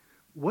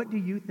 What do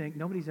you think,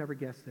 nobody's ever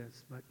guessed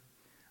this, but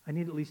I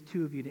need at least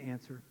 2 of you to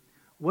answer.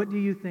 What do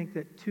you think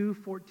that 2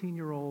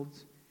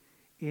 14-year-olds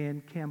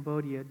in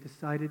Cambodia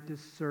decided to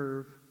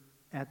serve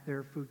at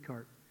their food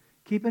cart?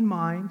 Keep in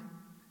mind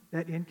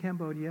that in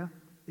Cambodia,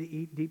 they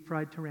eat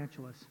deep-fried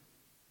tarantulas.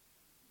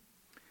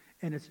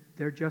 And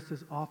they're just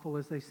as awful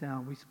as they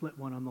sound. We split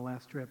one on the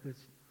last trip.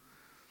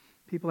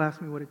 People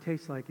ask me what it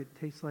tastes like. It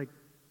tastes like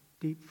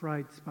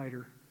deep-fried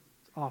spider.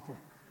 It's awful.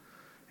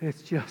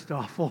 It's just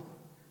awful.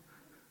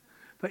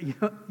 But you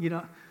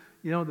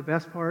know the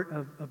best part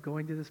of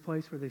going to this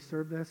place where they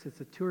serve this?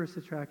 It's a tourist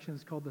attraction.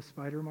 It's called the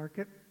Spider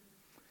Market.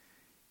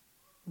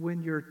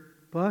 When your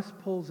bus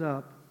pulls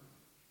up,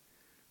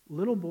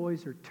 little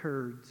boys are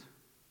turds,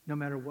 no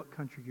matter what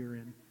country you're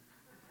in.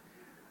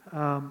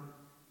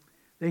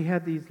 They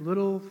have these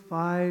little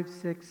 5,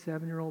 6,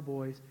 7-year-old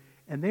boys,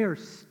 and they are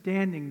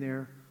standing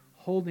there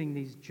holding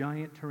these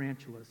giant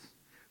tarantulas.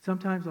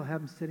 Sometimes they'll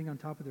have them sitting on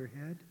top of their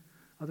head.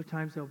 Other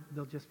times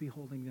they'll just be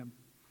holding them.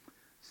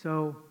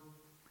 So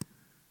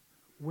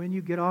when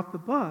you get off the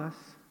bus,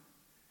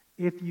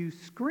 if you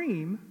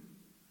scream,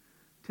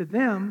 to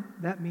them,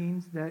 that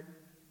means that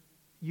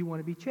you want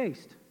to be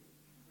chased.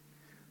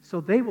 So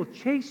they will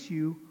chase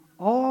you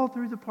all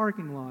through the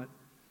parking lot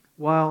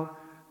while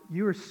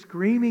you are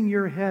screaming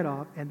your head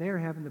off, and they are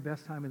having the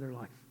best time of their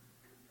life.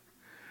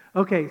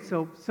 Okay,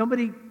 so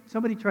somebody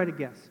try to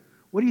guess.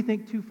 What do you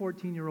think 2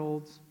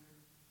 14-year-olds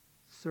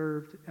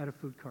served at a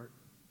food cart?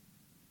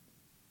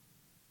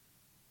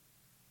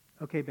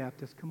 Okay,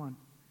 Baptist, come on.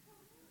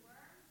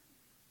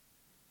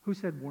 Who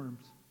said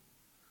worms?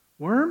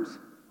 Worms?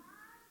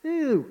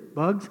 Ew,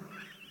 bugs.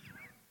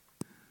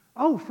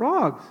 Oh,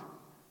 frogs.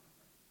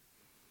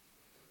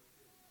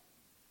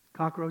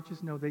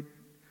 Cockroaches? No,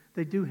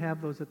 they do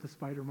have those at the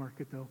spider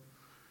market, though.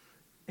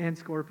 And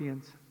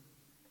scorpions.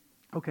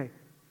 Okay.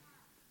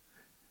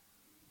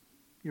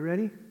 You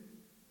ready?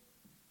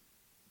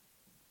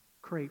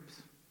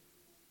 Crepes.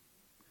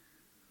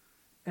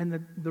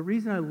 And the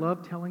reason I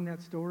love telling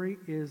that story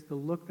is the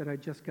look that I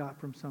just got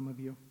from some of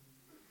you.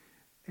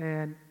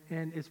 And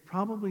it's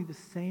probably the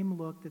same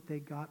look that they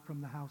got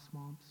from the house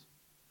moms.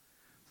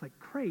 It's like,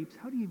 crepes?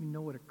 How do you even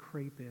know what a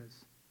crepe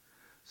is?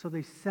 So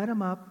they set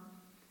them up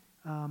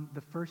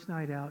the first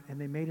night out, and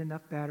they made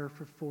enough batter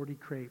for 40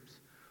 crepes.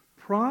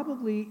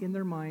 Probably in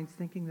their minds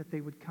thinking that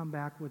they would come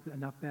back with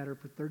enough batter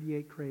for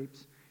 38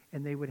 crepes,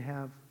 and they would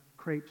have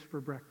crepes for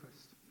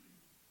breakfast.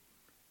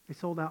 They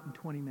sold out in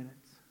 20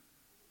 minutes.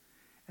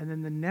 And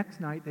then the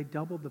next night, they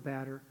doubled the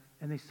batter,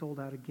 and they sold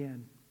out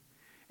again.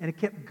 And it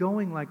kept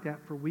going like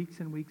that for weeks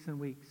and weeks and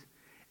weeks.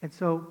 And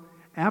so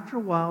after a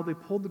while, they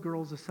pulled the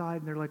girls aside,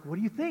 and they're like, what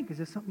do you think? Is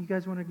this something you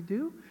guys want to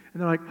do?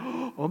 And they're like,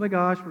 oh my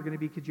gosh, we're going to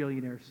be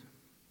cajillionaires.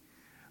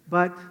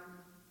 But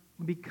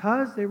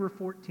because they were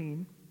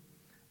 14,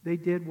 they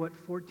did what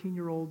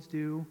 14-year-olds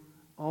do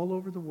all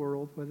over the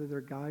world, whether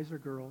they're guys or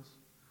girls.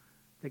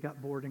 They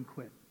got bored and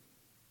quit.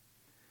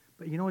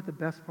 But you know what the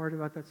best part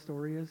about that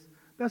story is?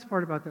 The best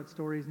part about that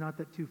story is not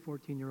that two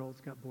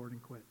 14-year-olds got bored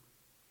and quit.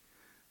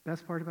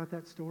 Best part about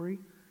that story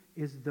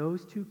is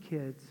those two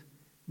kids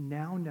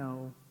now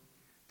know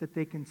that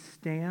they can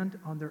stand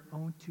on their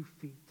own 2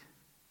 feet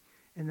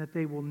and that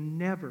they will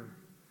never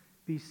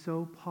be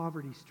so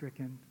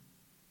poverty-stricken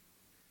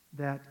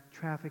that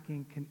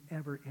trafficking can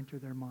ever enter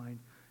their mind,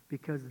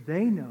 because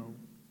they know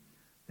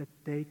that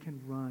they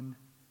can run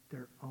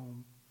their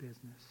own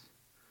business.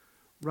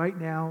 Right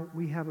now,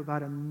 we have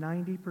about a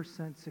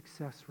 90%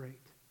 success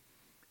rate.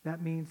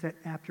 That means that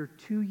after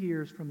 2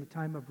 years from the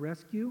time of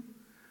rescue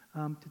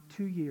to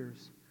 2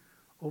 years,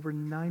 over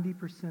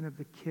 90% of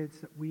the kids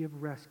that we have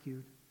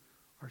rescued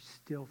are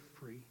still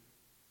free.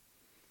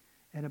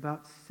 And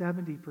about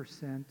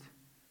 70%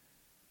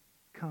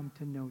 come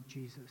to know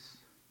Jesus.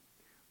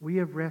 We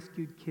have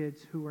rescued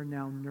kids who are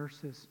now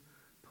nurses,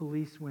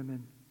 police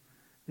women.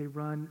 They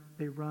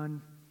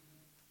run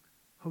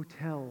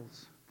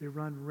hotels. They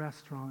run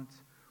restaurants.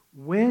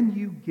 When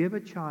you give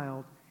a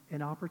child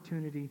an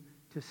opportunity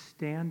to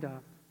stand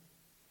up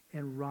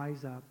and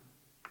rise up,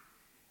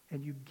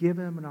 and you give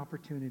them an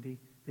opportunity,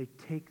 they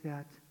take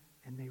that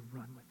and they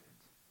run with it.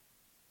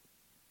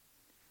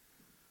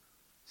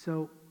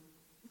 So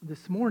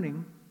this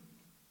morning,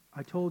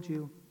 I told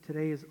you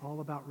today is all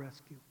about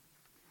rescue,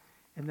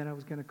 and that I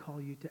was going to call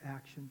you to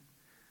action.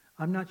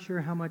 I'm not sure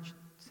how much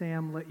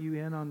Sam let you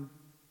in on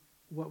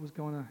what was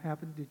going to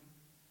happen.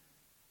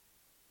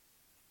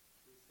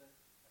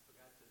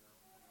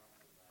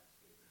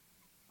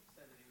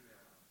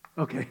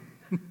 Okay.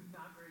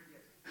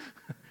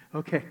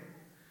 Okay.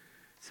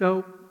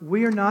 So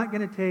we are not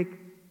going to take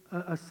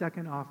a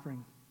second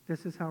offering.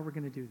 This is how we're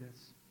going to do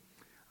this.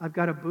 I've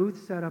got a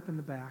booth set up in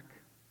the back.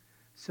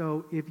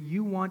 So if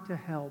you want to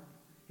help,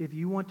 if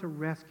you want to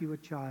rescue a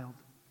child,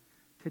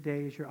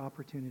 today is your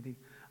opportunity.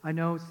 I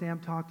know Sam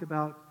talked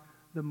about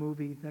the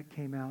movie that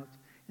came out,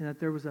 and that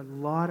there was a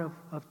lot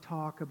of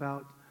talk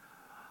about,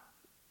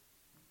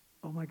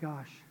 oh my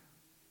gosh,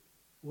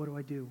 what do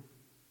I do?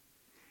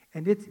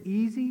 And it's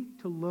easy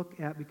to look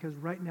at, because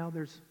right now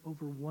there's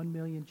over 1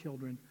 million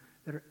children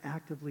that are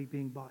actively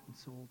being bought and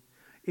sold.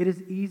 It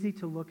is easy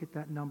to look at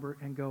that number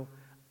and go,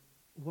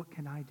 what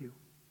can I do?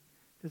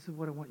 This is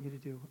what I want you to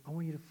do. I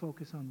want you to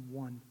focus on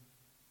one.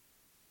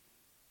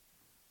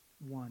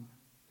 One.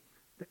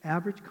 The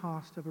average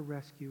cost of a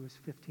rescue is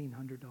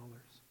 $1,500.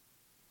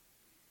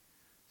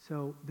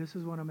 So this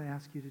is what I'm going to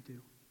ask you to do.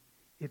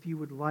 If you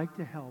would like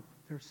to help,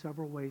 there are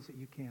several ways that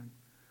you can.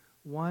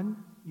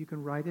 One, you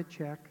can write a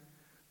check.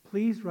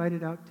 Please write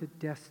it out to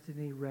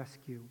Destiny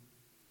Rescue.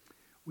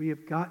 We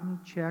have gotten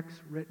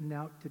checks written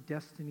out to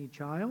Destiny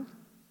Child.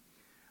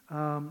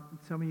 Some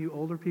of you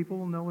older people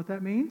will know what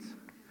that means.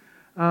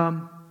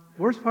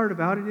 Worst part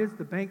about it is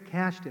the bank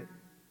cashed it.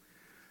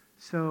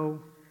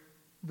 So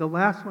the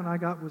last one I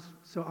got was,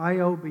 so I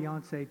owe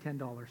Beyonce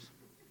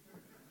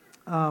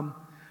 $10.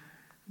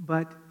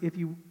 But if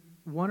you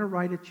want to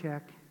write a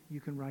check,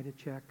 you can write a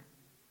check.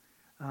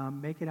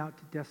 Make it out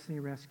to Destiny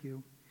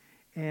Rescue.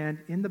 And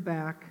in the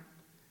back,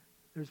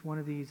 there's one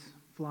of these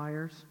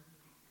flyers.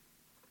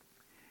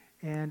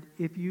 And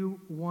if you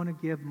want to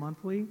give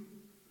monthly,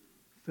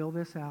 fill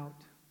this out.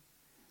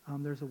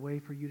 There's a way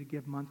for you to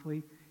give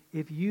monthly.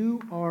 If you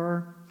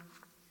are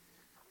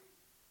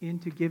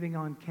into giving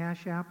on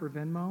Cash App or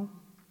Venmo,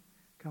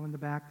 come in the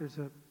back.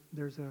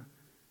 There's a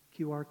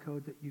QR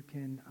code that you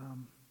can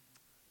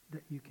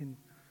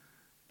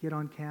get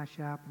on Cash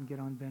App and get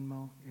on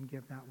Venmo and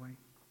give that way.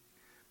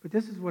 But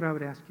this is what I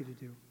would ask you to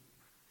do.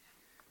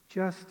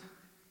 Just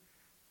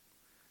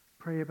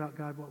pray about,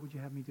 God, what would you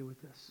have me do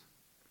with this?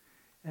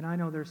 And I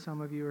know there's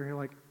some of you who are here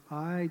like,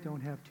 I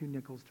don't have 2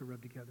 nickels to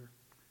rub together.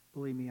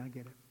 Believe me, I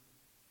get it.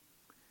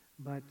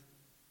 But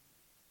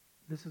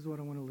this is what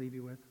I want to leave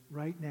you with.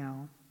 Right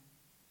now,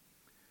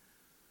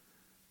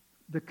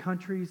 the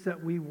countries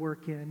that we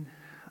work in,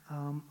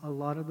 a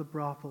lot of the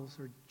brothels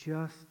are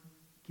just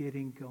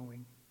getting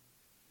going.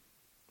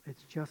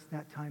 It's just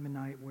that time of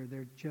night where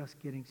they're just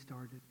getting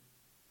started.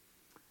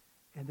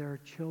 And there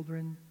are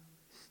children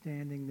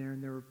standing there,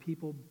 and there are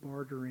people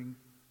bartering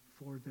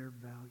for their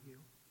value.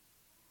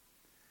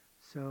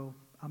 So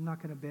I'm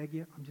not going to beg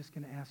you. I'm just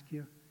going to ask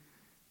you,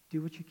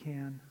 Do what you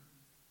can.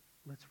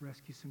 Let's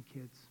rescue some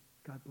kids.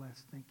 God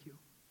bless. Thank you.